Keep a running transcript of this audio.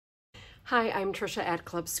Hi, I'm Tricia at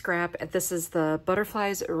Club Scrap. This is the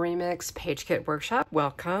Butterflies Remix Page Kit Workshop.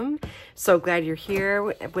 Welcome. So glad you're here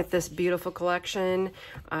with this beautiful collection.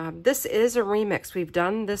 This is a remix. We've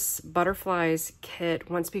done this Butterflies kit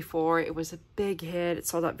once before. It was a big hit. It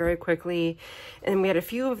sold out very quickly. And we had a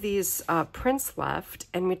few of these prints left,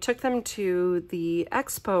 and we took them to the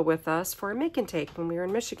expo with us for a make and take when we were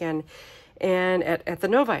in Michigan and at the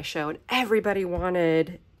Novi show, and everybody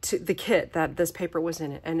wanted the kit that this paper was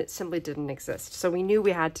in it, and it simply didn't exist. So we knew we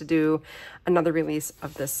had to do another release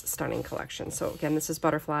of this stunning collection. So again, this is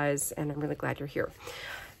Butterflies, and I'm really glad you're here.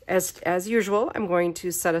 As usual, I'm going to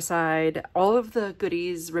set aside all of the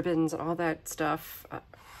goodies, ribbons, and all that stuff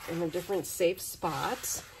in a different safe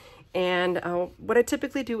spot. And what I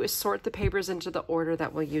typically do is sort the papers into the order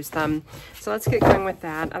that we'll use them. So let's get going with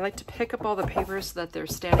that. I like to pick up all the papers so that they're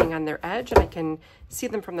standing on their edge and I can see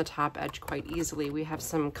them from the top edge quite easily. We have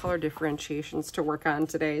some color differentiations to work on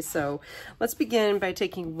today. So let's begin by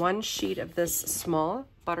taking one sheet of this small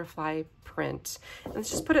butterfly print and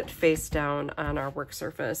let's just put it face down on our work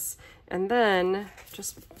surface. And then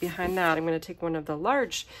just behind that, I'm going to take one of the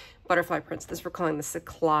large butterfly prints. This we're calling this a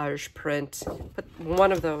collage print. Put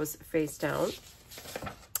one of those face down.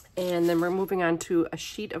 And then we're moving on to a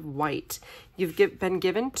sheet of white. You've been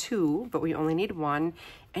given two, but we only need one.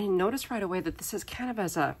 And notice right away that this is kind of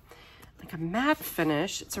as like a matte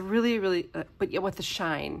finish. It's a really, but yet with the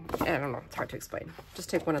shine. I don't know, it's hard to explain. Just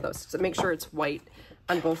take one of those. So make sure it's white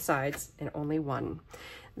on both sides and only one.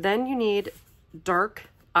 Then you need dark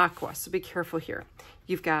aqua, so be careful here.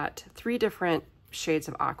 You've got three different shades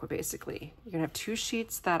of aqua, basically. You're gonna have two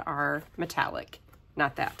sheets that are metallic,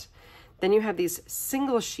 not that. Then you have these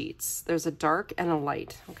single sheets. There's a dark and a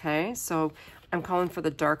light, okay? So I'm calling for the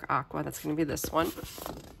dark aqua. That's gonna be this one.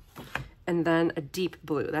 And then a deep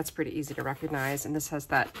blue. That's pretty easy to recognize. And this has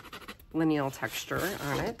that lineal texture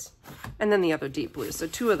on it. And then the other deep blue. So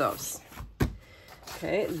two of those.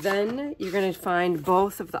 Okay, then you're gonna find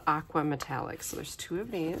both of the aqua metallics. So there's two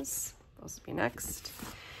of these. Those will be next.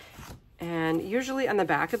 And usually on the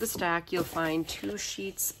back of the stack, you'll find two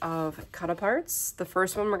sheets of Cutaparts. The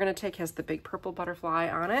first one we're gonna take has the big purple butterfly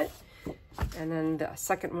on it. And then the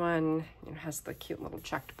second one has the cute little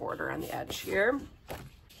checked border on the edge here.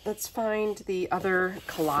 Let's find the other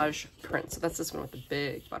collage print. So that's this one with the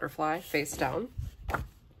big butterfly face down.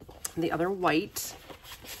 The other white.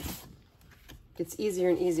 Gets easier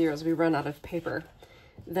and easier as we run out of paper.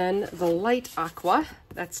 Then the light aqua,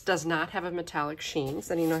 that does not have a metallic sheen,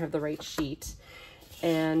 so then you don't have the right sheet.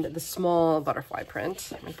 And the small butterfly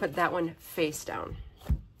print, I'm gonna put that one face down.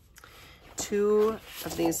 Two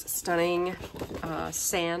of these stunning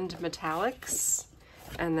sand metallics,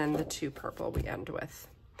 and then the two purple we end with.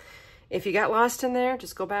 If you got lost in there,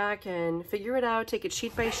 just go back and figure it out, take it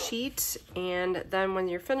sheet by sheet, and then when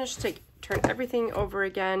you're finished, turn everything over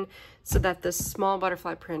again so that this small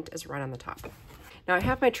butterfly print is right on the top. Now I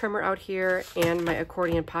have my trimmer out here and my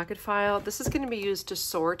accordion pocket file. This is going to be used to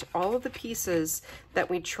sort all of the pieces that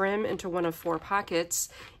we trim into one of four pockets,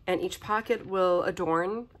 and each pocket will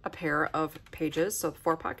adorn a pair of pages. So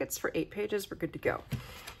 4 pockets for 8 pages, we're good to go.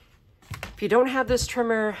 If you don't have this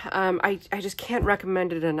trimmer, I just can't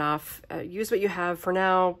recommend it enough. Use what you have for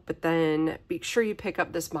now, but then be sure you pick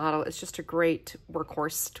up this model. It's just a great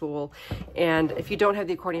workhorse tool. And if you don't have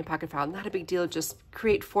the accordion pocket file, not a big deal. Just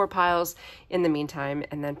create 4 piles in the meantime,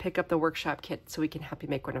 and then pick up the workshop kit so we can help you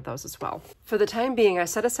make one of those as well. For the time being, I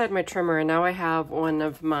set aside my trimmer, and now I have one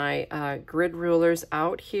of my grid rulers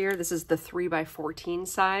out here. This is the 3x14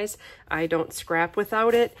 size. I don't scrap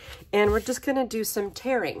without it. And we're just gonna do some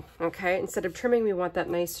tearing, okay? Instead of trimming, we want that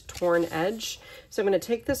nice torn edge. So I'm going to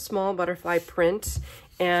take this small butterfly print,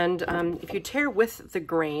 and if you tear with the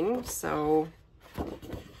grain, so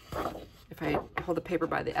if I hold the paper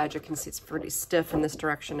by the edge, you can see it's pretty stiff in this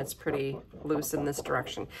direction. It's pretty loose in this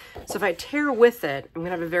direction. So if I tear with it, I'm going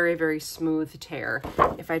to have a very, very smooth tear.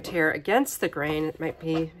 If I tear against the grain, it might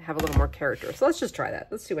have a little more character. So let's just try that.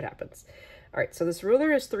 Let's see what happens. All right, so this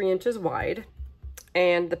ruler is 3 inches wide.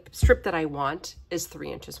 And the strip that I want is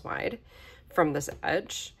 3 inches wide from this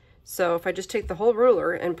edge. So if I just take the whole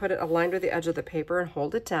ruler and put it aligned with the edge of the paper and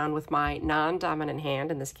hold it down with my non-dominant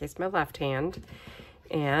hand, in this case my left hand,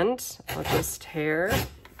 and I'll just tear.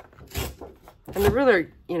 And the ruler,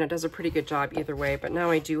 does a pretty good job either way, but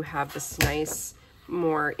now I do have this nice,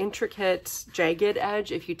 more intricate, jagged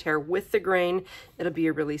edge. If you tear with the grain, it'll be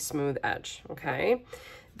a really smooth edge, okay?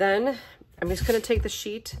 Then I'm just going to take the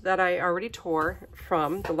sheet that I already tore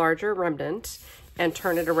from the larger remnant and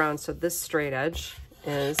turn it around so this straight edge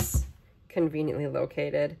is conveniently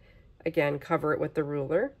located. Again, cover it with the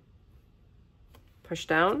ruler, push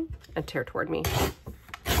down, and tear toward me.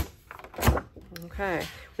 Okay,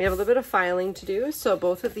 we have a little bit of filing to do. So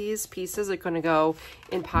both of these pieces are going to go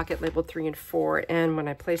in pocket labeled 3 and 4. And when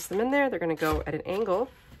I place them in there, they're going to go at an angle.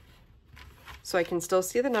 So I can still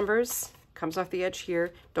see the numbers. Comes off the edge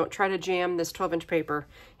here. Don't try to jam this 12-inch paper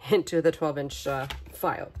into the 12-inch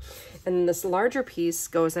file. And then this larger piece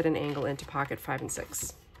goes at an angle into pocket 5 and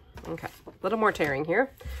 6. Okay, a little more tearing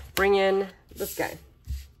here. Bring in this guy.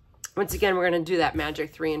 Once again, we're going to do that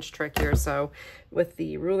magic 3-inch trick here. So with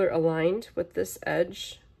the ruler aligned with this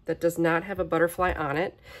edge that does not have a butterfly on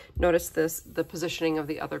it, notice this, the positioning of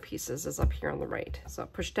the other pieces is up here on the right. So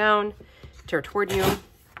push down, tear toward you.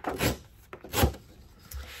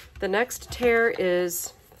 The next tear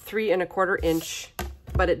is 3 1/4 inch,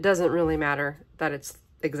 but it doesn't really matter that it's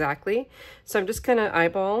exactly. So I'm just going to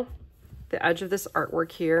eyeball the edge of this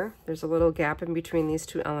artwork here. There's a little gap in between these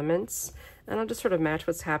two elements, and I'll just sort of match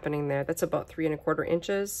what's happening there. That's about 3 1/4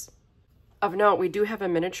 inches. Of note, we do have a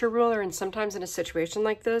miniature ruler, and sometimes in a situation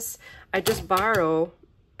like this, I just borrow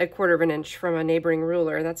 1/4 inch from a neighboring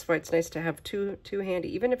ruler. That's why it's nice to have two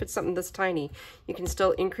handy. Even if it's something this tiny, you can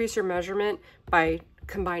still increase your measurement by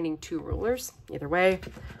combining 2 rulers. Either way,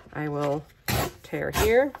 I will tear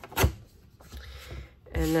here.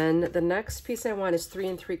 And then the next piece I want is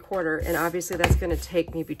 3 3/4, and obviously that's going to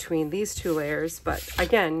take me between these 2 layers. But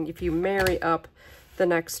again, if you marry up the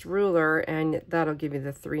next ruler, and that'll give you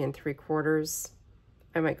the 3 3/4.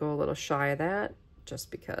 I might go a little shy of that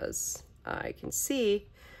just because I can see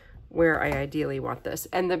where I ideally want this.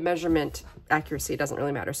 And the measurement accuracy doesn't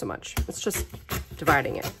really matter so much. It's just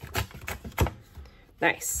dividing it.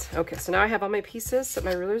 Nice. Okay, so now I have all my pieces. Set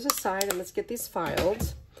my rulers aside, and let's get these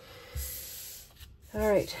filed. All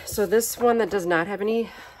right, so this one that does not have any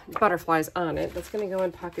butterflies on it, that's going to go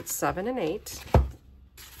in pockets 7 and 8.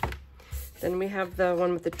 Then we have the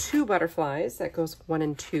one with the 2 butterflies, that goes 1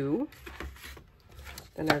 and 2.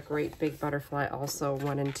 Then our great big butterfly, also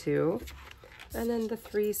 1 and 2. And then the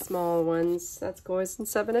 3 small ones, that goes in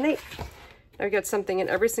 7 and 8. Now we got something in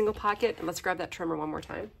every single pocket, and let's grab that trimmer one more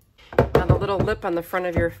time. Now the little lip on the front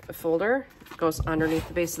of your folder goes underneath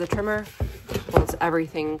the base of the trimmer, holds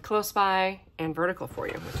everything close by and vertical for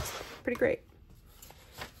you, which is pretty great.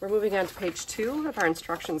 We're moving on to page 2 of our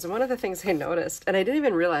instructions, and one of the things I noticed, and I didn't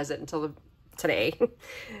even realize it until today,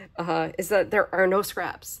 is that there are no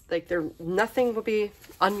scraps. Like nothing will be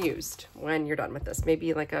unused when you're done with this.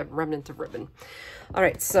 Maybe like a remnant of ribbon. All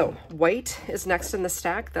right, so white is next in the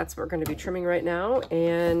stack. That's what we're going to be trimming right now,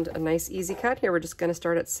 and a nice easy cut here. We're just going to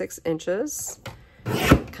start at 6 inches,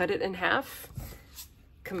 cut it in half,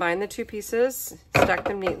 combine the 2 pieces, stack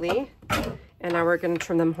them neatly, and now we're going to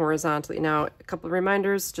trim them horizontally. Now, a couple of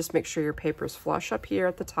reminders, just make sure your paper is flush up here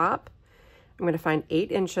at the top. I'm going to find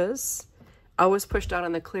 8 inches. Always push down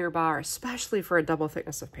on the clear bar, especially for a double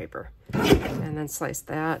thickness of paper. And then slice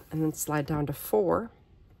that, and then slide down to 4.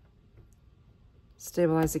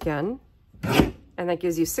 Stabilize again. And that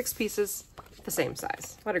gives you 6 pieces the same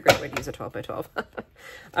size. What a great way to use a 12 by 12.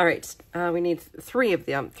 All right, we need 3 of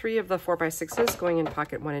them. 3 of the 4 by 6s going in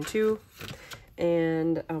pocket 1 and 2.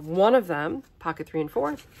 And 1 of them, pocket 3 and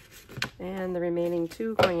 4. And the remaining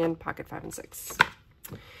 2 going in pocket 5 and 6.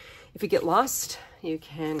 If you get lost, you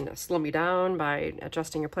can slow me down by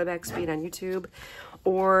adjusting your playback speed on YouTube,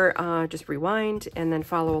 or just rewind and then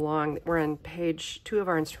follow along. We're on page 2 of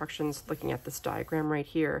our instructions looking at this diagram right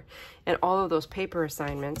here. And all of those paper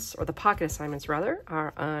assignments, or the pocket assignments rather,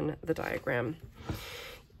 are on the diagram.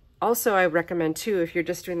 Also, I recommend too, if you're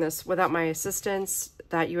just doing this without my assistance,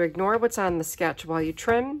 that you ignore what's on the sketch while you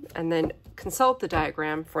trim and then consult the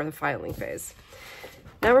diagram for the filing phase.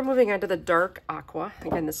 Now we're moving on to the dark aqua.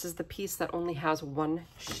 Again, this is the piece that only has 1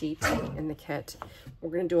 sheet in the kit.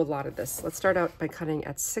 We're going to do a lot of this. Let's start out by cutting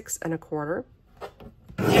at 6 1/4.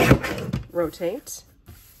 Rotate.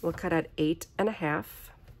 We'll cut at 8 1/2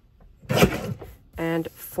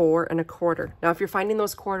 and 4 1/4. Now, if you're finding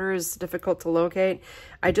those quarters difficult to locate,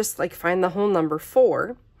 I just find the whole number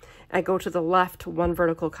 4. I go to the left 1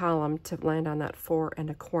 vertical column to land on that 4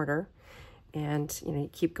 1/4. And, you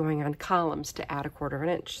keep going on columns to add 1/4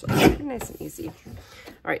 inch. So pretty nice and easy.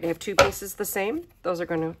 All right, I have 2 pieces the same. Those are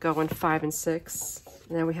going to go in 5 and 6.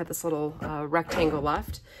 And then we have this little rectangle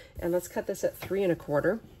left. And let's cut this at 3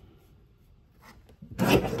 1/4.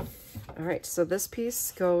 All right, so this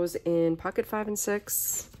piece goes in pocket 5 and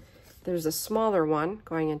 6. There's a smaller one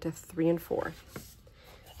going into 3 and 4.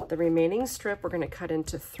 The remaining strip we're going to cut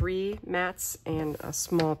into 3 mats and a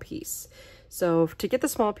small piece. So to get the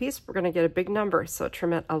small piece, we're going to get a big number. So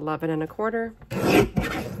trim at 11 1/4,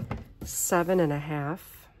 7 1/2,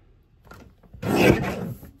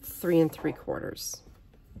 3 3/4.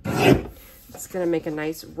 It's going to make a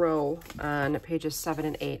nice row on pages 7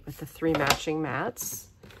 and 8 with the 3 matching mats.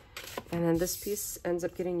 And then this piece ends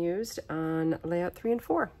up getting used on layout 3 and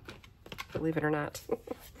 4, believe it or not.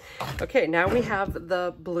 Okay, now we have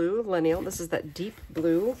the blue lineal. This is that deep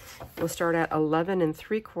blue. We'll start at 11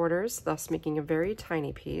 3/4, thus making a very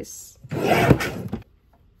tiny piece. 10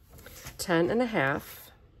 1/2.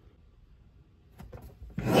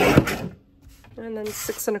 And then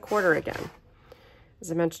 6 1/4 again.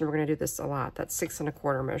 As I mentioned, we're going to do this a lot. That's 6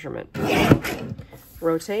 1/4 measurement.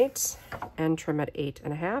 Rotate and trim at 8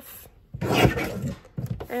 1/2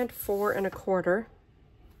 and 4 1/4.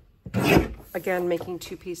 Again, making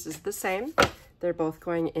 2 pieces the same. They're both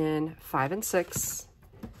going in 5 6.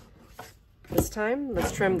 This time,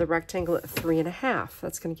 let's trim the rectangle at 3 1/2.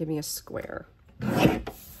 That's going to give me a square.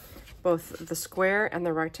 Both the square and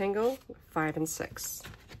the rectangle, 5 6.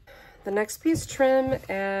 The next piece, trim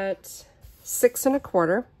at 6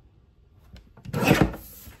 1/4.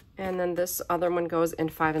 And then this other one goes in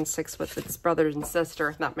 5 6 with its brother and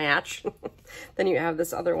sister, that match. Then you have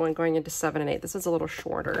this other one going into 7 8. This is a little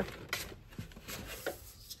shorter.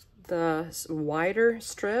 The wider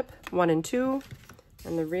strip, 1 and 2,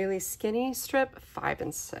 and the really skinny strip,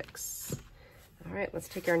 5 6. All right, let's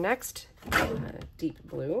take our next deep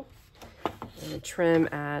blue and trim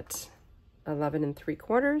at 11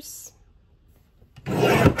 3/4,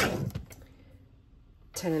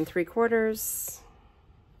 10 3/4,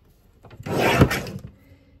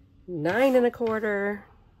 9 1/4,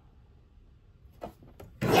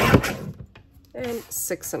 and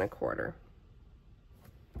 6 1/4.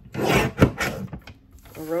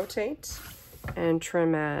 I'll rotate and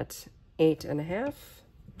trim at 8 1/2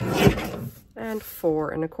 and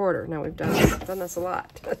 4 1/4. Now we've done this a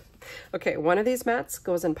lot. Okay, one of these mats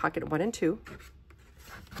goes in pocket 1 and 2.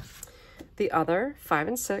 The other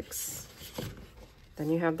 5 6. Then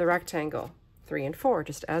you have the rectangle 3 and 4,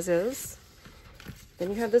 just as is. Then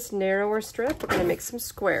you have this narrower strip. We're going to make some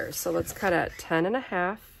squares. So let's cut at 10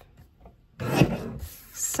 1/2,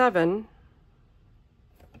 7,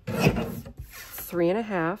 3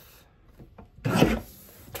 1/2,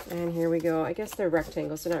 and here we go. I guess they're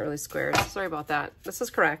rectangles, they're not really squares. Sorry about that. This is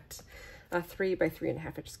correct. 3 by 3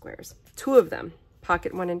 1/2 inch squares. 2 of them,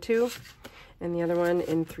 pocket 1 and 2, and the other one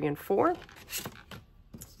in 3 and 4. And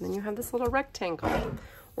then you have this little rectangle.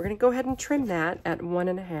 We're going to go ahead and trim that at 1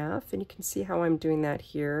 1/2, and you can see how I'm doing that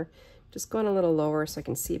here. Just going a little lower so I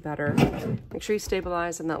can see better. Make sure you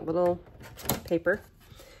stabilize in that little paper.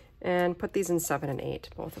 And put these in 7 and 8,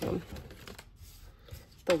 both of them.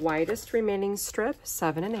 The widest remaining strip,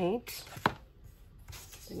 7 and 8.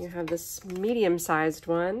 Then you have this medium-sized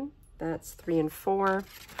one, that's 3 and 4.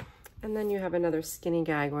 And then you have another skinny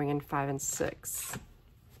guy going in 5 and 6.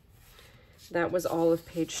 That was all of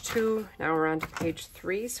page 2. Now we're on to page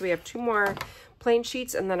 3. So we have 2 more plain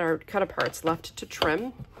sheets and then our cut-aparts left to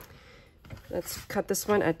trim. Let's cut this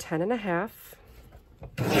one at 10 1/2.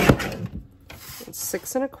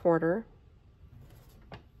 6 1/4,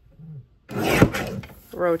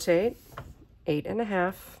 rotate, 8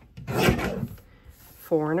 1/2,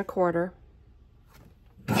 4 1/4.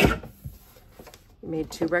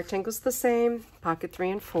 Made 2 rectangles the same, pocket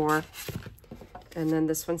 3 and 4, and then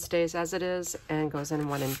this one stays as it is and goes in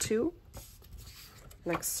 1 and 2.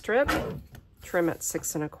 Next strip, trim at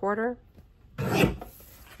 6 1/4.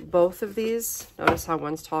 Both of these, notice how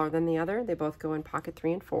one's taller than the other. They both go in pocket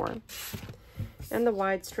 3 and 4. And the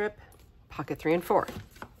wide strip, pocket 3 and 4.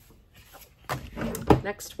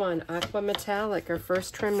 Next one, aqua metallic. Our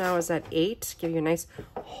first trim now is at 8. Give you a nice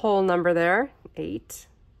whole number there. 8.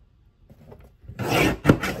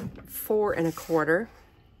 4 1/4.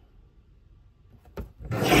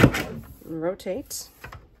 Rotate.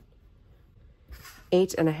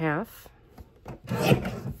 8 1/2.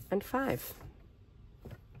 And 5.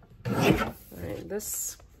 All right,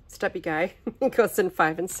 this steppy guy goes in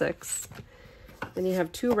 5 and 6. Then you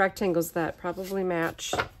have 2 rectangles that probably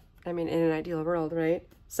match, I mean, in an ideal world, right?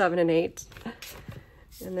 7 and 8.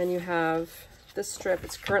 And then you have this strip.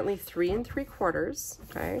 It's currently 3 3/4.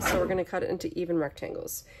 Okay, so we're going to cut it into even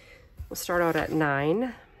rectangles. We'll start out at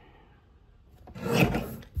 9,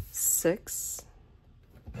 6,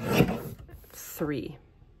 3.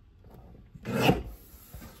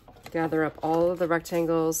 Gather up all of the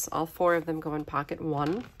rectangles. All 4 of them go in pocket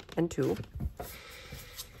 1 and 2.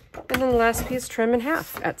 And then the last piece, trim in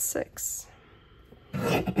half at 6.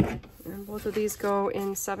 And both of these go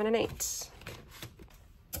in 7 and 8.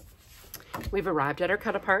 We've arrived at our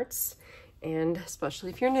cut-aparts, and especially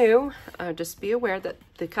if you're new, just be aware that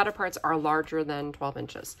the cut-aparts are larger than 12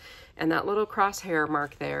 inches. And that little crosshair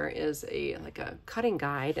mark there is like a cutting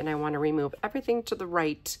guide, and I want to remove everything to the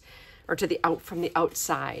right, or to the from the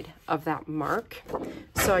outside of that mark.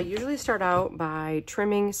 So I usually start out by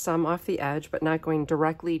trimming some off the edge, but not going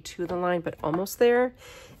directly to the line, but almost there.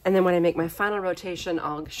 And then when I make my final rotation,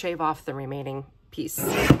 I'll shave off the remaining piece.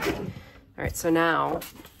 All right, so now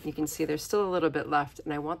you can see there's still a little bit left,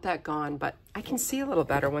 and I want that gone, but I can see a little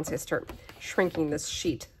better once I start shrinking this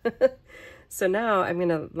sheet. So now I'm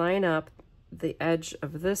gonna line up the edge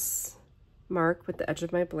of this mark with the edge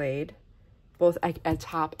of my blade, both at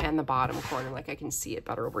top and the bottom corner, like I can see it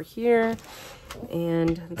better over here.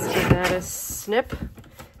 And let's give that a snip.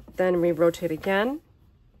 Then we rotate again,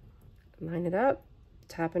 line it up,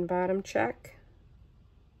 top and bottom check.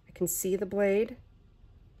 I can see the blade.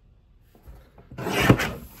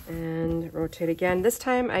 And rotate again. This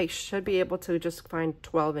time I should be able to just find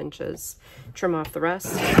 12 inches, trim off the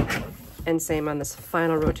rest. And same on this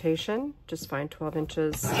final rotation, just find 12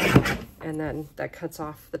 inches. And then that cuts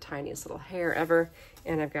off the tiniest little hair ever.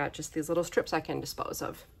 And I've got just these little strips I can dispose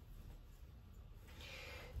of.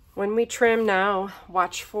 When we trim now,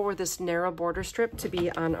 watch for this narrow border strip to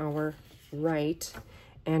be on our right.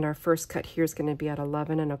 And our first cut here is going to be at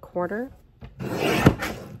 11 1/4.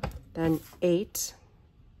 Then 8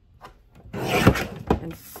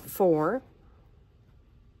 and 4.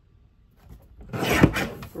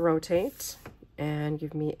 Rotate and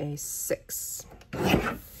give me a 6.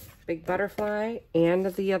 Big butterfly, and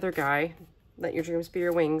the other guy, let your dreams be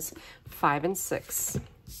your wings, 5 and 6.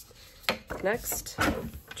 Next,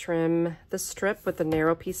 trim the strip with the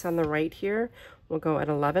narrow piece on the right here. We'll go at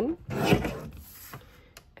 11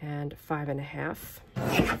 and 5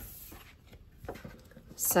 1/2.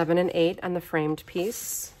 7 and 8 on the framed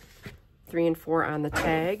piece, 3 and 4 on the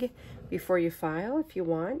tag. Before you file, if you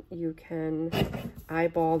want, you can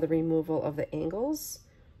eyeball the removal of the angles,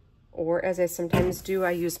 or as I sometimes do,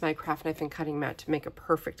 I use my craft knife and cutting mat to make a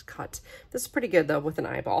perfect cut. This is pretty good though with an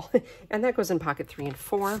eyeball. And that goes in pocket 3 and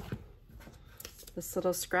 4. This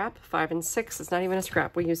little scrap, 5 and 6, it's not even a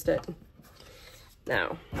scrap, we used it.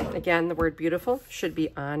 Now, again, the word beautiful should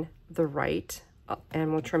be on the right,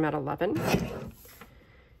 and we'll trim at 11.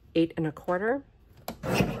 8 1/4,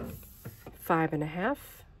 5 1/2,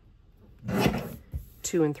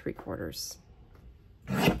 2 3/4.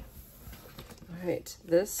 All right,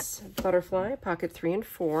 this butterfly, pocket 3 and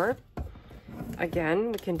 4.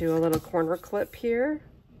 Again, we can do a little corner clip here.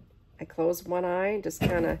 I close one eye, just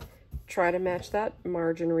kind of try to match that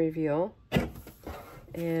margin reveal.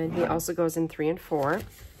 And he also goes in 3 and 4.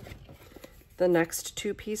 The next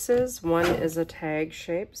two pieces, one is a tag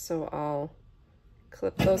shape, so I'll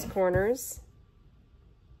clip those corners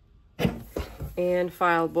and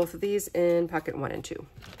file both of these in pocket 1 and 2.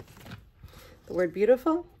 The word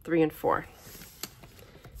beautiful, 3 and 4.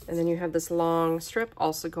 And then you have this long strip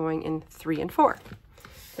also going in 3 and 4.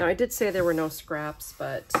 Now I did say there were no scraps,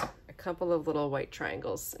 but a couple of little white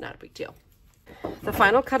triangles, not a big deal. The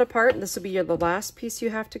final cut apart, this will be the last piece you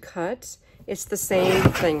have to cut. It's the same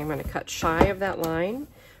thing. I'm going to cut shy of that line,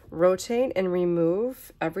 rotate and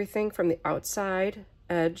remove everything from the outside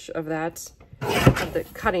edge of that, of the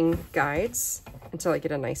cutting guides, until I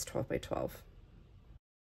get a nice 12 by 12.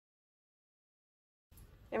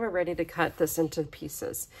 And we're ready to cut this into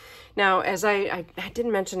pieces. Now, as I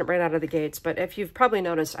didn't mention it right out of the gates, but if you've probably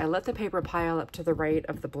noticed, I let the paper pile up to the right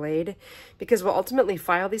of the blade because we'll ultimately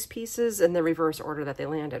file these pieces in the reverse order that they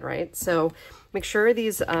landed, right? So make sure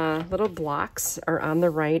these little blocks are on the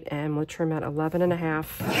right, and we'll trim at 11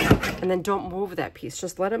 1/2, and then don't move that piece.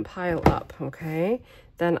 Just let them pile up, okay?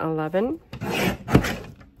 Then 11,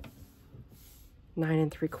 9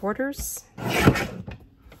 3/4.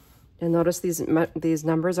 And notice these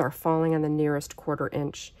numbers are falling on the nearest 1/4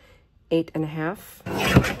 inch. 8 1/2,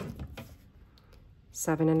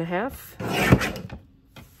 7 1/2,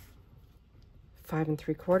 5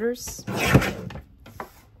 3/4,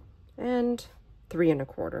 and 3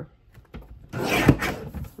 1/4.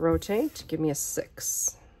 Rotate, give me a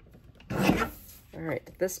 6. All right,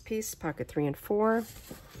 this piece, pocket 3 and 4,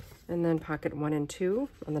 and then pocket 1 and 2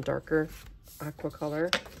 on the darker aqua color.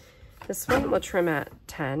 This one we'll trim at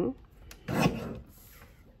 10,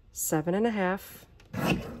 7 1/2,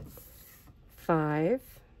 5,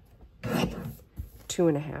 2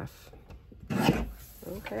 1/2.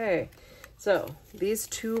 Okay, so these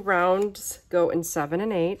two rounds go in 7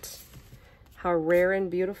 and 8. How rare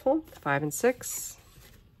and beautiful, 5 and 6.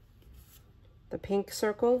 The pink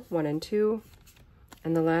circle, 1 and 2.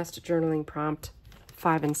 And the last journaling prompt,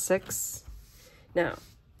 5 and 6. Now,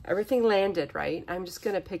 everything landed, right? I'm just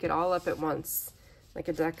gonna pick it all up at once, like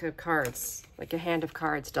a deck of cards, like a hand of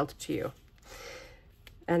cards dealt to you.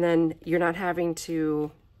 And then you're not having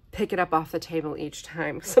to pick it up off the table each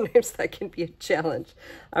time. Sometimes that can be a challenge.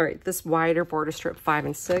 All right, this wider border strip, 5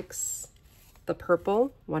 and 6. The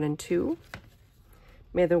purple, 1 and 2.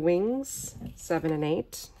 May the Wings, 7 and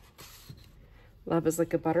 8. Love is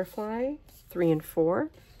Like a Butterfly, 3 and 4.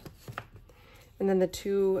 And then the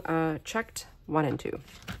 2 checked, 1 and 2.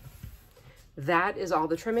 That is all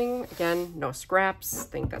the trimming. Again, no scraps. I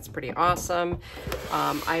think that's pretty awesome.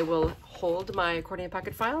 I will hold my accordion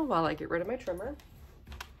pocket file while I get rid of my trimmer.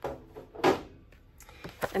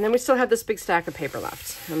 And then we still have this big stack of paper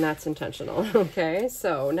left, and that's intentional. Okay,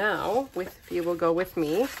 so now if you will go with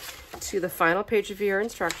me to the final page of your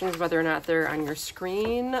instructions, whether or not they're on your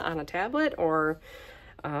screen, on a tablet, or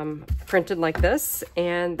printed like this,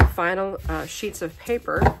 and the final sheets of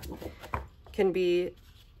paper can be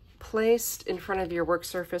placed in front of your work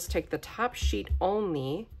surface. Take the top sheet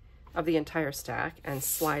only of the entire stack and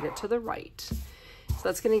slide it to the right. So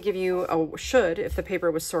that's going to give you if the paper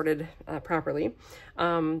was sorted properly,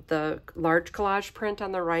 the large collage print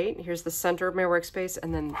on the right. Here's the center of my workspace,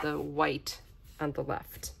 and then the white on the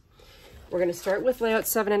left. We're going to start with layout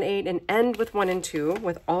 7 and 8 and end with 1 and 2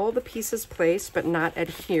 with all the pieces placed but not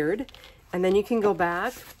adhered. And then you can go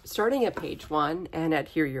back starting at page 1 and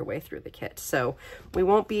adhere your way through the kit. So we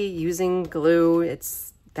won't be using glue.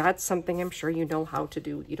 That's something I'm sure you know how to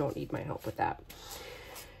do. You don't need my help with that.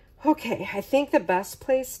 Okay, I think the best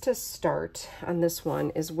place to start on this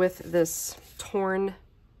one is with this torn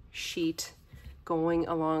sheet going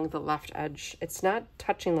along the left edge. It's not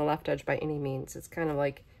touching the left edge by any means. It's kind of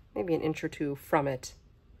like maybe an inch or two from it.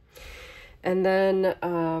 And then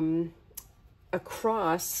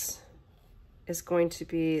across is going to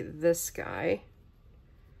be this guy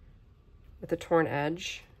with the torn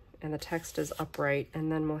edge, and the text is upright,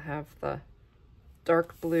 and then we'll have the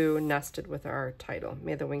dark blue nested with our title,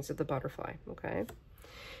 May the Wings of the Butterfly, okay?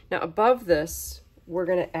 Now above this, we're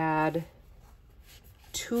gonna add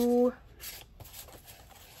 2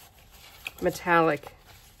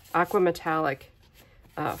 aqua metallic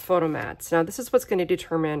photo mats. Now this is what's gonna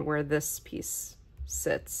determine where this piece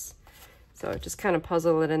sits. So just kind of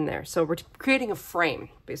puzzle it in there. So we're creating a frame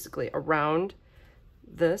basically around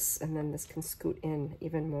this, and then this can scoot in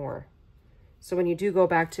even more. So when you do go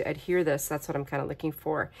back to adhere this, that's what I'm kind of looking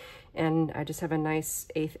for. And I just have a nice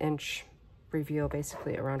 1/8 inch reveal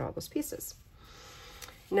basically around all those pieces.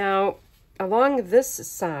 Now, along this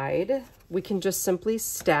side, we can just simply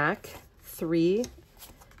stack 3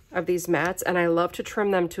 of these mats, and I love to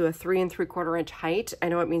trim them to a 3 3/4 inch height. I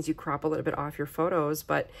know it means you crop a little bit off your photos,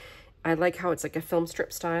 but I like how it's like a film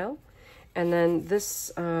strip style. And then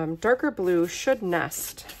this darker blue should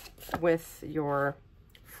nest with your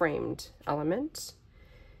framed element,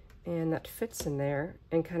 and that fits in there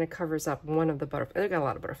and kind of covers up one of the butterflies. They've got a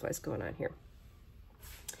lot of butterflies going on here.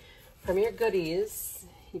 From your goodies,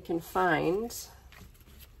 you can find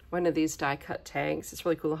one of these die cut tags. It's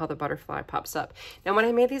really cool how the butterfly pops up. Now, when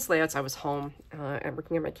I made these layouts, I was home and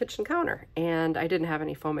working at my kitchen counter, and I didn't have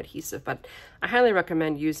any foam adhesive, but I highly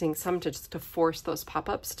recommend using some to force those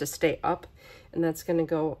pop-ups to stay up, and that's gonna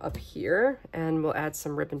go up here, and we'll add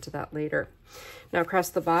some ribbon to that later. Now, across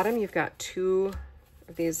the bottom, you've got 2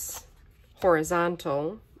 of these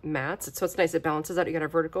horizontal mats. So it's nice, it balances out. You got a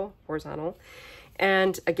vertical, horizontal.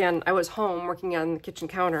 And again, I was home working on the kitchen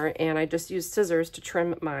counter, and I just used scissors to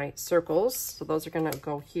trim my circles. So those are gonna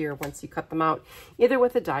go here once you cut them out, either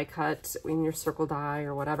with a die cut in your circle die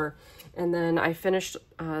or whatever. And then I finished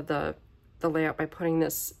the layout by putting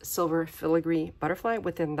this silver filigree butterfly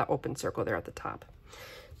within the open circle there at the top.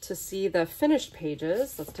 To see the finished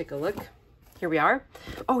pages, let's take a look. Here we are.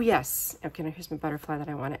 Oh yes, okay, now here's my butterfly that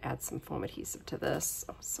I want to add some foam adhesive to this.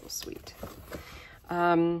 Oh, so sweet.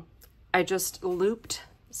 I just looped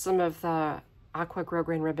some of the aqua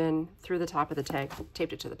grosgrain ribbon through the top of the tag,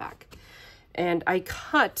 taped it to the back. And I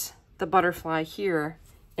cut the butterfly here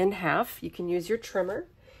in half. You can use your trimmer.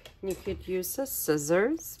 You could use the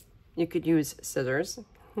scissors. You could use scissors,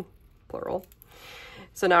 plural.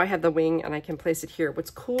 So now I have the wing and I can place it here.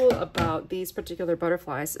 What's cool about these particular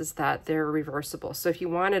butterflies is that they're reversible. So if you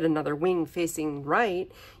wanted another wing facing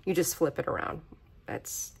right, you just flip it around.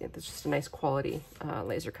 That's just a nice quality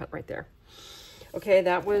laser cut right there. Okay,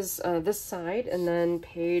 that was this side, and then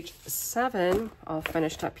page 7, all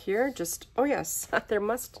finished up here. Just, oh yes, they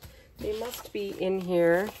must be in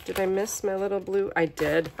here. Did I miss my little blue? I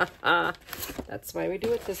did. That's why we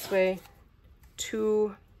do it this way.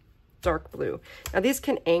 2 dark blue. Now these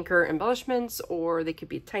can anchor embellishments, or they could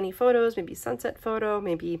be tiny photos, maybe sunset photo,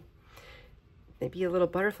 maybe a little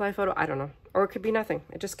butterfly photo, I don't know. Or it could be nothing.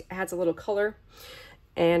 It just adds a little color.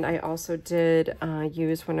 And I also did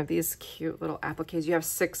use one of these cute little appliques. You have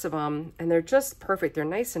 6 of them, and they're just perfect. They're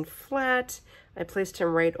nice and flat. I placed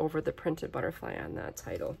him right over the printed butterfly on that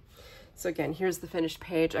title. So again, here's the finished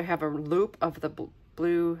page. I have a loop of the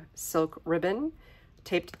blue silk ribbon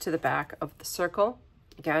taped to the back of the circle.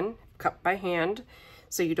 Again, cut by hand.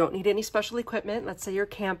 So you don't need any special equipment. Let's say you're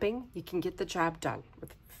camping, you can get the job done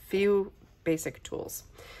with a few basic tools.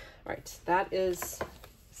 All right, that is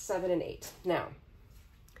 7 and 8. Now,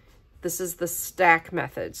 this is the stack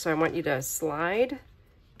method. So I want you to slide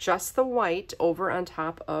just the white over on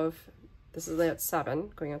top of, this is layout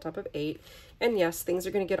 7, going on top of 8. And yes, things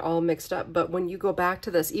are gonna get all mixed up, but when you go back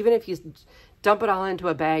to this, even if you dump it all into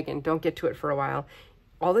a bag and don't get to it for a while,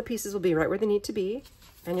 all the pieces will be right where they need to be,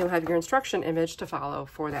 and you'll have your instruction image to follow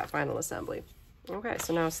for that final assembly. Okay,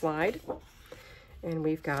 so now slide, and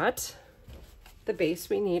we've got the base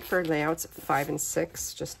we need for layouts 5 and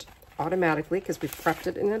 6, just automatically because we've prepped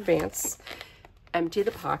it in advance. Empty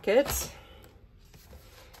the pocket.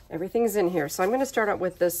 Everything's in here. So I'm going to start out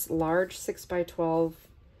with this large 6x12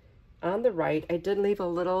 on the right. I did leave a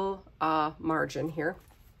little margin here.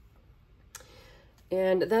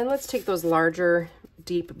 And then let's take those larger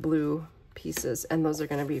deep blue pieces, and those are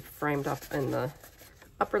going to be framed up in the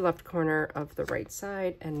upper left corner of the right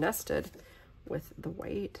side and nested with the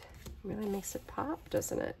white. Really makes it pop,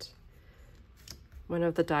 doesn't it? One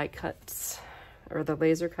of the die cuts, or the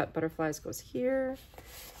laser cut butterflies, goes here.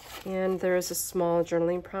 And there is a small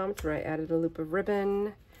journaling prompt where I added a loop of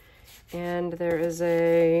ribbon. And there is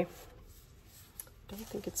I don't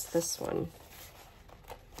think it's this one.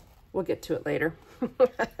 We'll get to it later.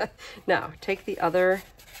 Now, take the other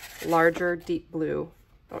larger deep blue.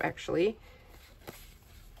 Oh, actually,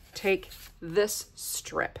 take this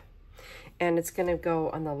strip. And it's going to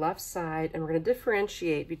go on the left side, and we're going to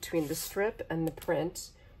differentiate between the strip and the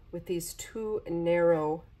print with these 2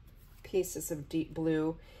 narrow pieces of deep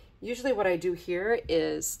blue. Usually what I do here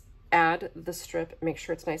is add the strip, make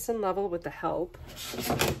sure it's nice and level with the help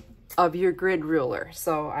of your grid ruler.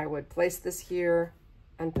 So I would place this here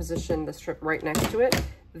and position the strip right next to it.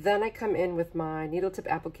 Then I come in with my needle tip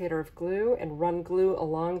applicator of glue and run glue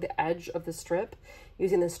along the edge of the strip,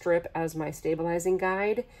 using the strip as my stabilizing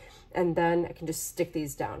guide. And then I can just stick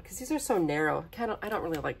these down because these are so narrow. I don't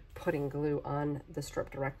really like putting glue on the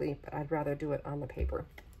strip directly, but I'd rather do it on the paper.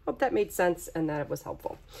 Hope that made sense and that it was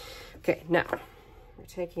helpful. Okay, now we're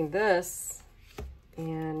taking this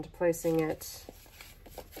and placing it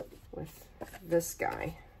with this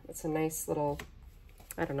guy. It's a nice little,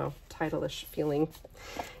 I don't know, title-ish feeling.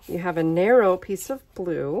 You have a narrow piece of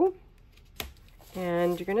blue,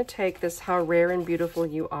 and you're gonna take this How Rare and Beautiful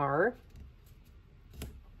You Are,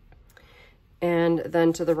 and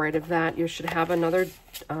then to the right of that, you should have another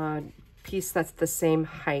piece that's the same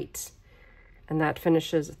height, and that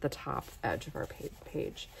finishes at the top edge of our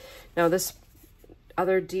page. Now this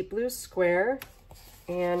other deep blue square,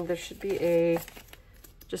 and there should be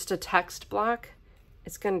just a text block.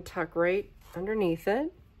 It's going to tuck right underneath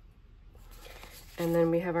it. And then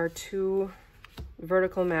we have our 2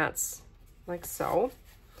 vertical mats like so.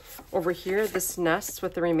 Over here, this nests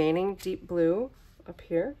with the remaining deep blue up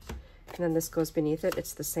here. And then this goes beneath it.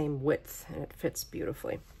 It's the same width and it fits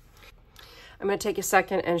beautifully. I'm going to take a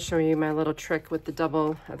second and show you my little trick with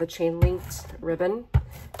the chain linked ribbon.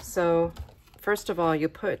 So first of all, you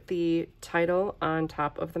put the title on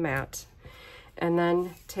top of the mat, and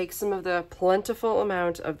then take some of the plentiful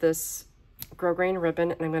amount of this grosgrain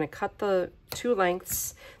ribbon, and I'm going to cut the 2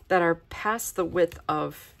 lengths that are past the width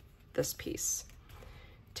of this piece.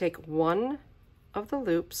 Take one of the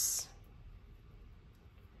loops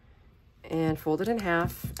and fold it in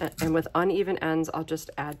half, and with uneven ends, I'll just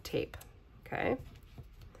add tape. Okay.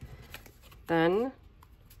 Then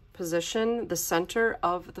position the center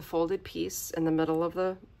of the folded piece in the middle of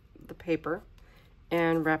the paper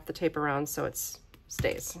and wrap the tape around so it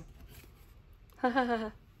stays.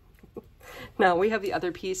 Now we have the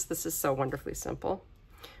other piece. This is so wonderfully simple.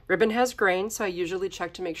 Ribbon has grain, so I usually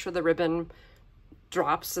check to make sure the ribbon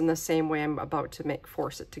drops in the same way I'm about to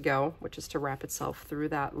force it to go, which is to wrap itself through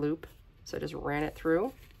that loop. So I just ran it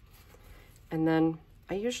through. And then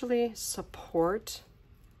I usually support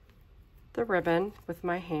the ribbon with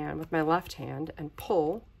my hand, with my left hand, and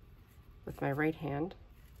pull with my right hand.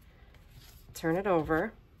 Turn it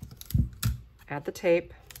over, add the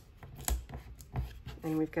tape,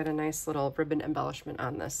 and we've got a nice little ribbon embellishment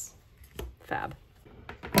on this. Fab.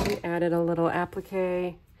 We added a little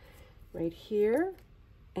applique right here,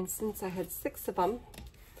 and since I had 6 of them,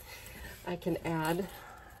 I can add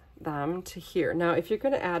them to here. Now, if you're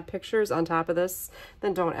going to add pictures on top of this,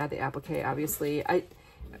 then don't add the applique, obviously.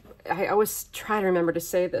 I always try to remember to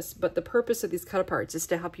say this, but the purpose of these Cutaparts is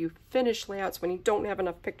to help you finish layouts when you don't have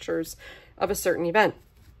enough pictures of a certain event.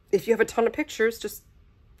 If you have a ton of pictures, just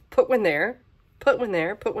put one there, put one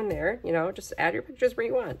there, put one there, you know, just add your pictures where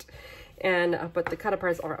you want. And, but the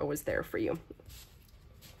Cutaparts are always there for you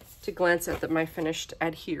to glance at my finished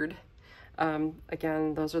adhered.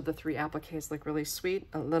 Again, those are the 3 appliques, look really sweet.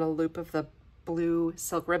 A little loop of the blue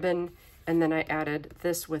silk ribbon, and then I added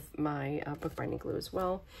this with my bookbinding glue as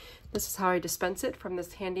well. This is how I dispense it from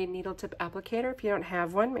this handy needle tip applicator. If you don't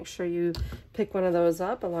have one, make sure you pick one of those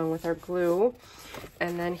up along with our glue.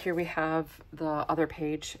 And then here we have the other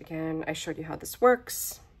page. Again, I showed you how this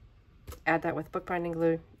works. Add that with bookbinding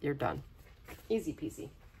glue, you're done. Easy peasy.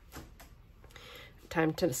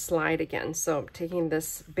 Time to slide again. So taking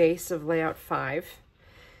this base of layout 5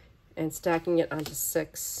 and stacking it onto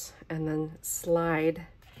 6, and then slide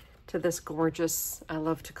to this gorgeous, I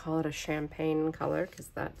love to call it a champagne color because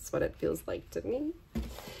that's what it feels like to me.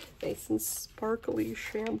 Nice and sparkly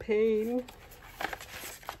champagne.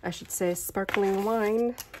 I should say sparkling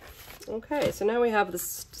wine. Okay, so now we have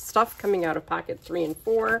this stuff coming out of pocket 3 and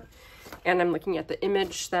 4, and I'm looking at the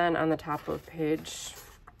image then on the top of page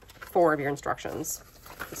 4 of your instructions.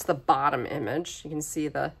 It's the bottom image. You can see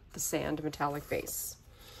the sand metallic base.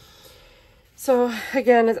 So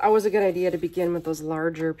again, it's always a good idea to begin with those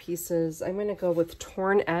larger pieces. I'm going to go with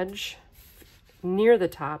torn edge near the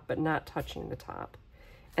top, but not touching the top.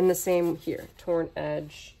 And the same here, torn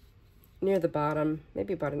edge near the bottom,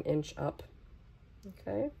 maybe about 1 inch up.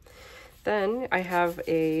 Okay. Then I have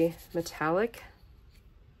a metallic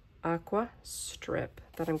aqua strip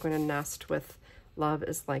that I'm going to nest with Love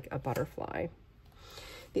is Like a Butterfly.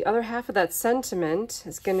 The other half of that sentiment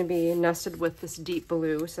is going to be nested with this deep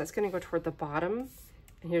blue, so that's going to go toward the bottom.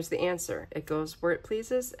 And here's the answer. It goes where it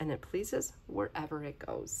pleases, and it pleases wherever it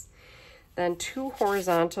goes. Then 2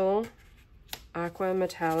 horizontal aqua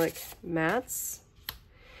metallic mats.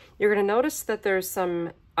 You're going to notice that there's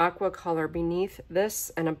some aqua color beneath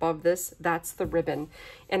this and above this. That's the ribbon.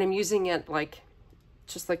 And I'm using it like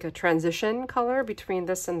just like a transition color between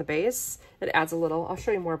this and the base. It adds a little. I'll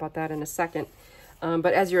show you more about that in a second.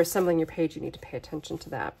 But as you're assembling your page, you need to pay attention to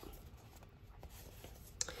that.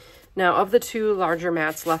 Now, of the 2 larger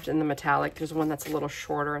mats left in the metallic, there's one that's a little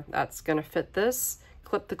shorter. That's going to fit this.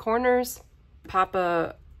 Clip the corners, pop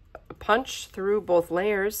a punch through both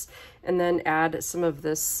layers, and then add some of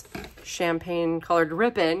this champagne colored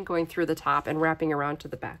ribbon going through the top and wrapping around to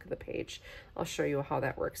the back of the page. I'll show you how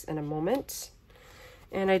that works in a moment.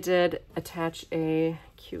 And I did attach a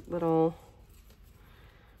cute little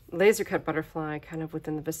laser cut butterfly kind of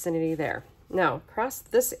within the vicinity there. Now, across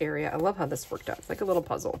this area, I love how this worked out. It's like a little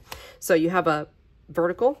puzzle. So you have a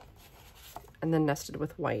vertical and then nested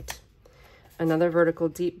with white. Another vertical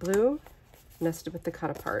deep blue nested with the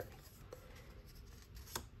Cutapart.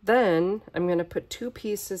 Then I'm going to put 2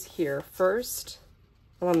 pieces here. First,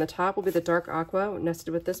 along the top will be the dark aqua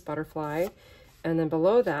nested with this butterfly. And then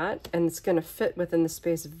below that, and it's going to fit within the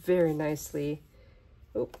space very nicely.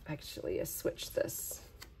 Oh, actually, I switched this.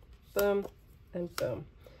 Boom and boom.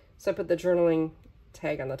 So I put the journaling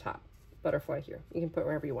tag on the top, butterfly here. You can put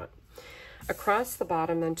wherever you want. Across the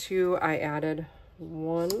bottom, then 2, I added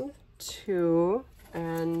 1, 2,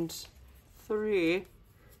 and 3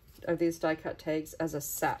 of these die cut tags as a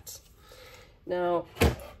set. Now,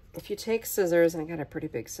 if you take scissors, and I got a pretty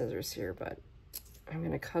big scissors here, but I'm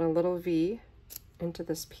going to cut a little V into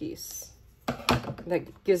this piece.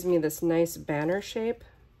 That gives me this nice banner shape.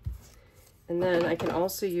 And then I can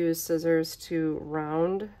also use scissors to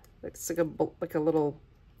round, it's like a little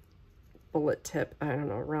bullet tip, I don't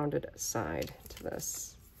know, rounded side to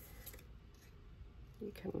this.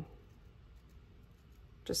 You can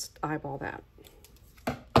just eyeball that.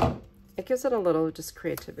 It gives it a little just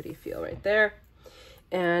creativity feel right there.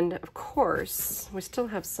 And of course, we still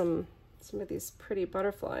have some of these pretty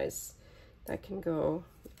butterflies that can go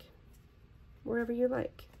wherever you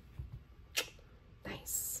like.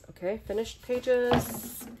 Nice. Okay, finished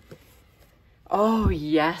pages. Oh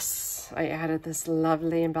yes, I added this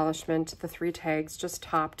lovely embellishment. The 3 tags just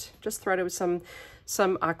topped, just threaded with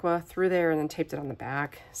some aqua through there and then taped it on the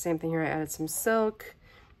back. Same thing here, I added some silk,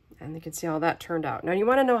 and you can see how that turned out. Now you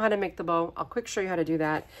want to know how to make the bow. I'll quick show you how to do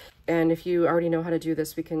that. And if you already know how to do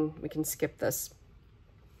this, we can skip this.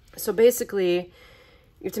 So basically,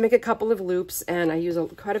 you have to make a couple of loops, and I use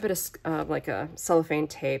quite a bit of like a cellophane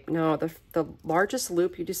tape. Now, the largest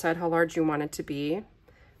loop, you decide how large you want it to be,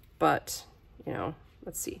 but, you know,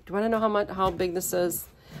 let's see. Do you want to know how big this is?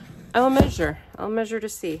 I'll measure to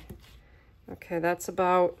see. Okay, that's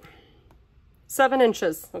about 7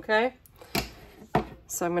 inches, okay?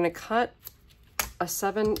 So I'm going to cut a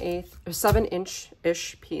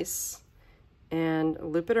 7-inch-ish piece and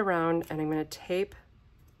loop it around, and I'm going to tape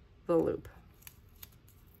the loop.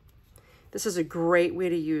 This is a great way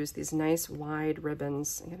to use these nice wide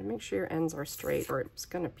ribbons. You gotta make sure your ends are straight or it's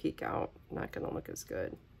gonna peek out. Not gonna look as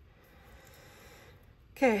good.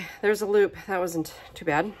 Okay, there's a loop. That wasn't too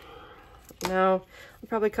bad. Now, I'll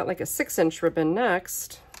probably cut like a 6-inch ribbon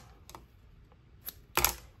next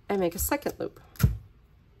and make a second loop.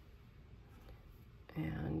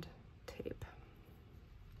 And tape.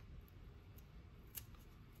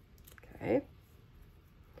 Okay.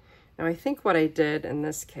 Now I think what I did in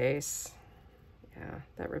this case, yeah,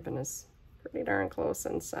 that ribbon is pretty darn close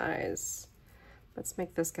in size. Let's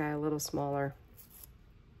make this guy a little smaller.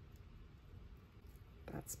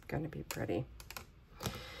 That's gonna be pretty.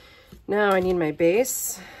 Now I need my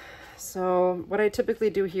base. So what I typically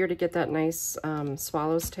do here to get that nice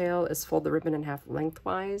swallow's tail is fold the ribbon in half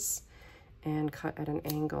lengthwise and cut at an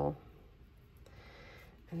angle.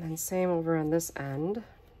 And then same over on this end.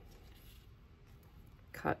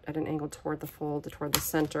 Cut at an angle toward the fold, toward the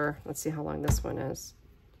center. Let's see how long this one is.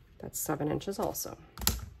 That's 7 inches also.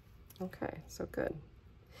 Okay, so good.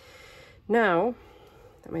 Now,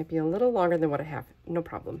 that might be a little longer than what I have. No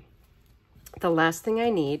problem. The last thing I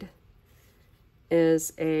need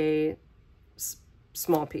is a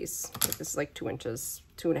small piece. This is like 2 inches,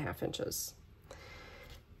 2.5 inches.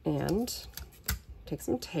 And take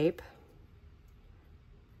some tape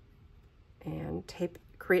and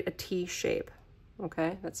create a T shape.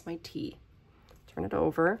 Okay, that's my T. Turn it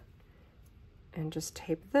over and just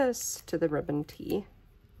tape this to the ribbon T.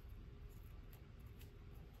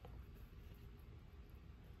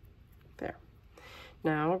 There.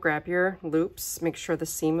 Now grab your loops, make sure the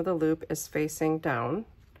seam of the loop is facing down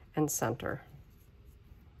and center.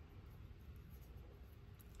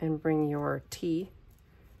 And bring your T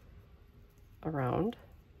around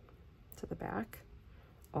to the back.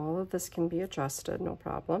 All of this can be adjusted, no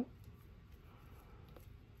problem.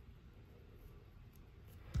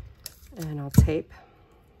 And I'll tape.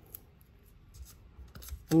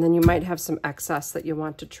 And then you might have some excess that you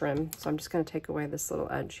want to trim. So I'm just going to take away this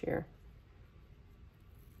little edge here.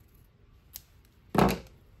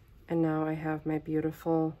 And now I have my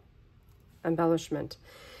beautiful embellishment.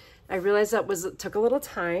 I realized that took a little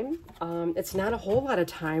time. It's not a whole lot of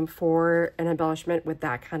time for an embellishment with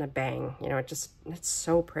that kind of bang. You know, it's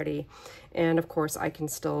so pretty. And of course I can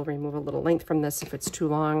still remove a little length from this if it's too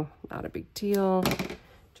long. Not a big deal.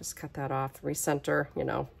 Just cut that off, recenter, you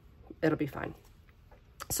know, it'll be fine.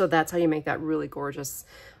 So that's how you make that really gorgeous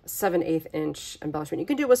 7/8 inch embellishment. You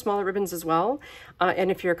can do it with smaller ribbons as well. And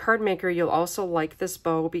if you're a card maker, you'll also like this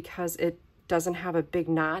bow because it doesn't have a big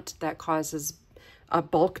knot that causes a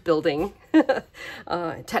bulk building,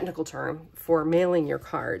 technical term, for mailing your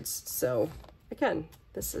cards. So again,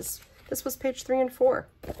 this was page 3 and 4.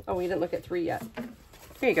 Oh, we didn't look at 3 yet.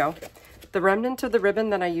 Here you go. The remnant of the ribbon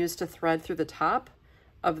that I used to thread through the top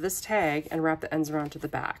of this tag and wrap the ends around to the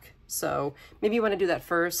back. So maybe you want to do that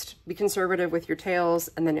first, be conservative with your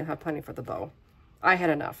tails, and then you'll have plenty for the bow. I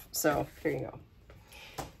had enough, so here you go.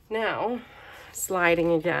 Now,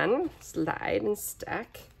 sliding again, slide and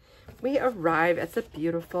stack, we arrive at the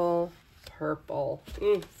beautiful purple.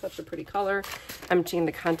 Such a pretty color. Emptying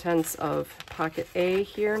the contents of pocket A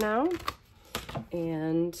here now,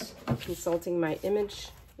 and consulting my image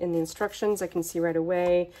in the instructions, I can see right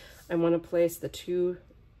away I want to place the 2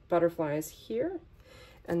 butterflies here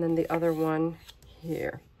and then the other one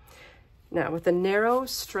here. Now with the narrow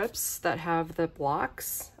strips that have the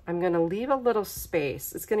blocks, I'm going to leave a little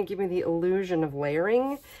space. It's going to give me the illusion of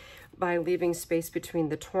layering by leaving space between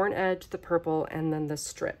the torn edge, the purple, and then the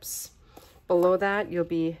strips. Below that, you'll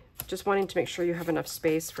be just wanting to make sure you have enough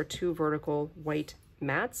space for 2 vertical white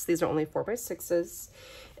mats. These are only 4x6s.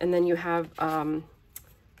 And then you have,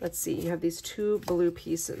 let's see, you have these 2 blue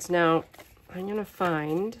pieces. Now, I'm going to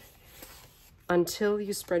find, until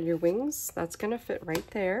you spread your wings, that's going to fit right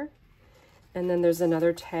there. And then there's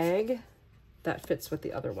another tag that fits with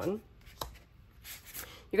the other one.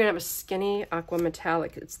 You're going to have a skinny aqua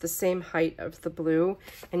metallic. It's the same height of the blue,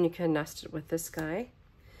 and you can nest it with this guy.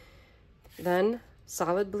 Then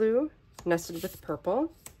solid blue nested with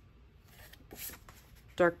purple.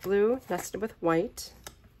 Dark blue nested with white.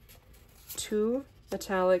 2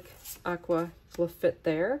 metallic aqua will fit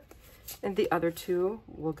there. And the other 2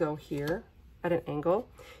 will go here at an angle.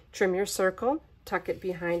 Trim your circle, tuck it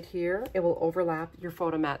behind here. It will overlap your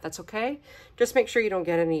photo mat. That's okay. Just make sure you don't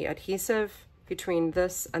get any adhesive between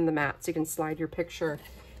this and the mat, so you can slide your picture.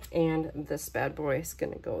 And this bad boy is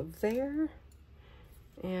gonna go there.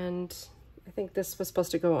 And I think this was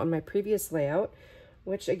supposed to go on my previous layout.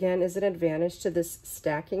 which again is an advantage to this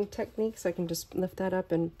stacking technique. So I can just lift that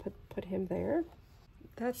up and put him there.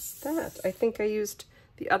 That's that. I think I used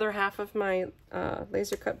the other half of my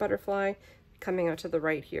laser cut butterfly coming out to the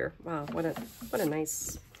right here. Wow, what a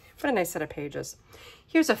nice set of pages.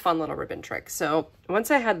 Here's a fun little ribbon trick. So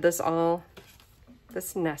once I had this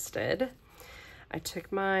nested, I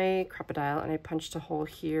took my crocodile and I punched a hole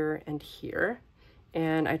here and here,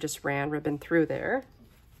 and I just ran ribbon through there.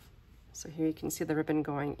 So here you can see the ribbon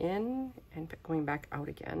going in and going back out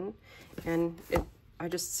again. And I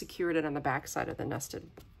just secured it on the back side of the nested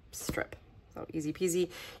strip. So easy peasy.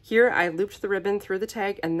 Here I looped the ribbon through the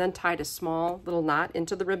tag and then tied a small little knot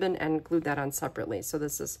into the ribbon and glued that on separately. So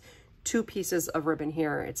this is 2 pieces of ribbon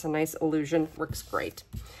here. It's a nice illusion, works great.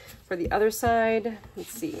 For the other side,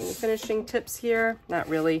 let's see, any finishing tips here? Not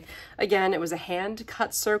really. Again, it was a hand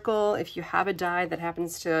cut circle. If you have a die that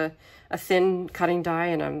happens to a thin cutting die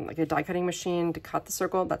and like a die cutting machine to cut the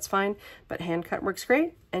circle, that's fine, but hand cut works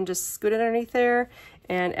great. And just scoot it underneath there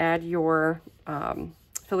and add your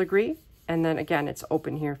filigree. And then again, it's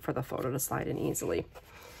open here for the photo to slide in easily.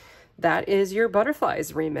 That is your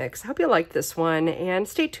Butterflies remix. I hope you liked this one, and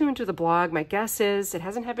stay tuned to the blog. My guess is it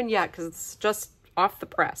hasn't happened yet because it's just off the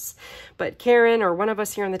press, but Karen or one of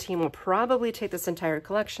us here on the team will probably take this entire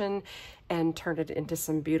collection and turn it into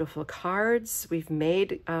some beautiful cards. We've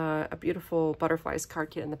made a beautiful Butterflies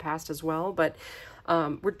card kit in the past as well, but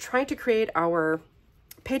we're trying to create our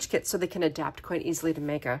page kits so they can adapt quite easily to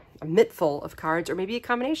make a mittful of cards, or maybe a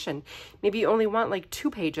combination. Maybe you only want like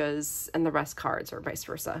 2 pages and the rest cards, or vice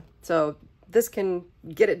versa. So this can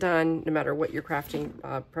get it done no matter what your crafting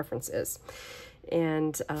preference is.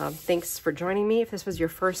 And thanks for joining me. If this was your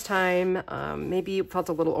first time, maybe it felt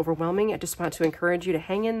a little overwhelming, I just want to encourage you to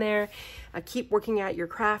hang in there. Keep working at your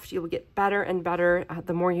craft. You will get better and better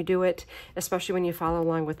the more you do it, especially when you follow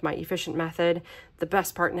along with my efficient method. The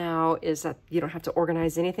best part now is that you don't have to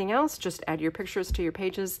organize anything else. Just add your pictures to your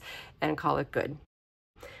pages and call it good.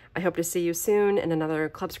 I hope to see you soon in another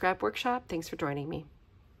Club Scrap workshop. Thanks for joining me.